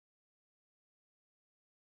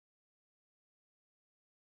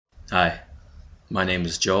Hi, my name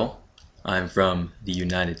is Joel. I'm from the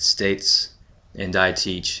United States and I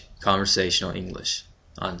teach conversational English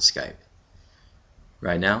on Skype.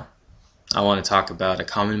 Right now, I want to talk about a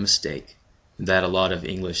common mistake that a lot of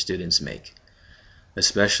English students make,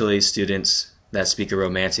 especially students that speak a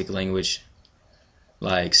romantic language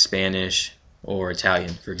like Spanish or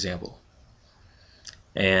Italian, for example.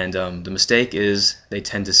 And the mistake is they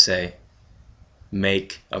tend to say,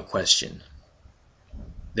 make a question.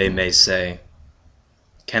 They may say,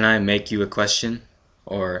 can I make you a question?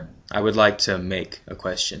 Or I would like to make a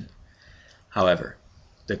question. However,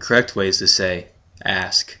 the correct way is to say,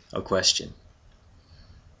 ask a question.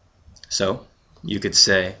 So, you could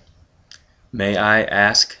say, may I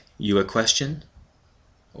ask you a question?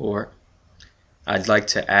 Or, I'd like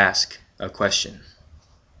to ask a question.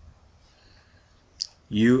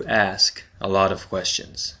 You ask a lot of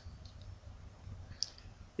questions.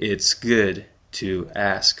 It's good to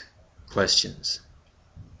ask questions.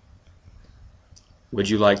 Would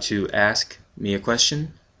you like to ask me a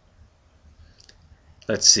question?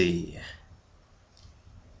 Let's see.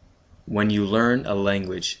 When you learn a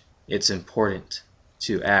language, it's important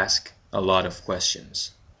to ask a lot of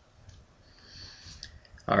questions.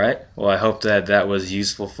 Alright, well I hope that was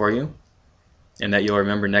useful for you and that you'll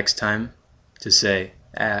remember next time to say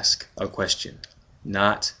ask a question,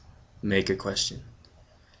 not make a question.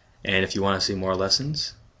 And if you want to see more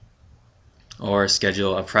lessons or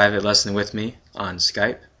schedule a private lesson with me on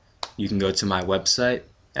Skype, you can go to my website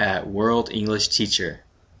at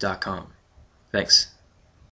worldenglishteacher.com. Thanks.